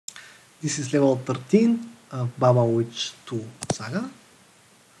This is level 13 of Baba Witch 2 Saga.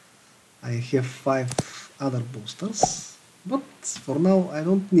 I have 5 other boosters, but for now I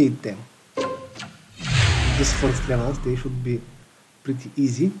don't need them. This first levels, they should be pretty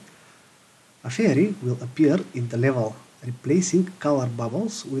easy. A fairy will appear in the level, replacing color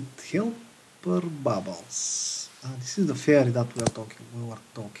bubbles with helper bubbles. This is the fairy that we were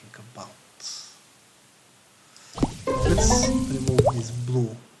talking about. Let's remove these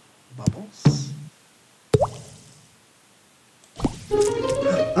blue bubbles.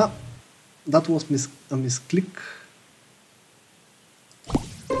 That was a misclick.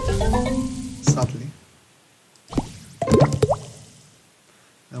 Sadly.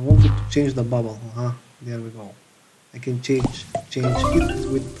 I wanted to change the bubble. There we go. I can change it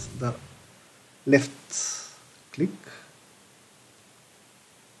with the left click.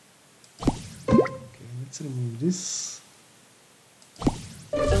 Okay, let's remove this.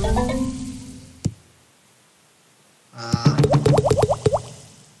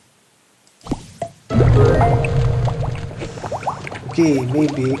 Okay,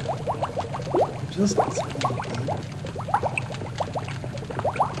 maybe just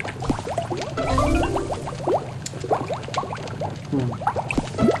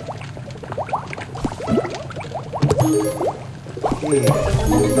okay,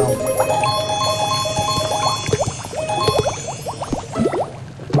 down.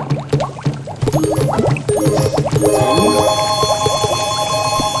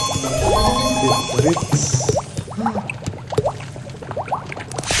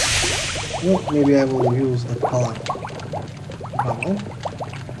 Well, maybe I will use the color bubble.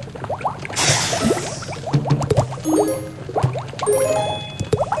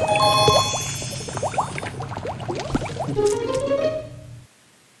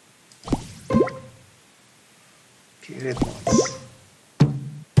 Okay, red ones.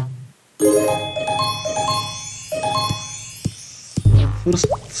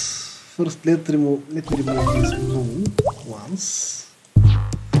 First let me remove these blue ones.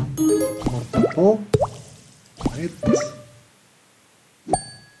 More purple. Red.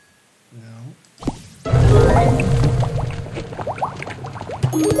 Now.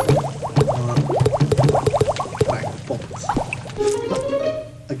 Right, pot.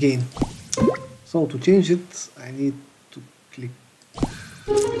 Again. So to change it, I need to click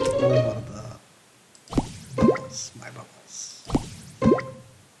over the bubbles, my bubbles.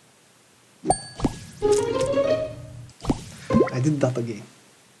 I did that again.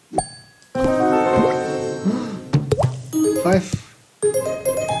 5. I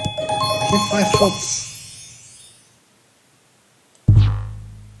have 5 shots.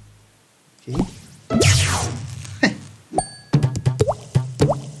 Okay.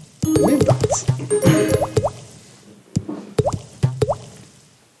 Made that.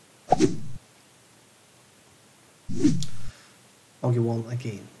 Okay, one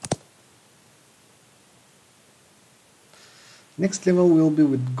again. Next level will be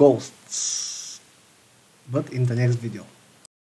with ghosts, but in the next video.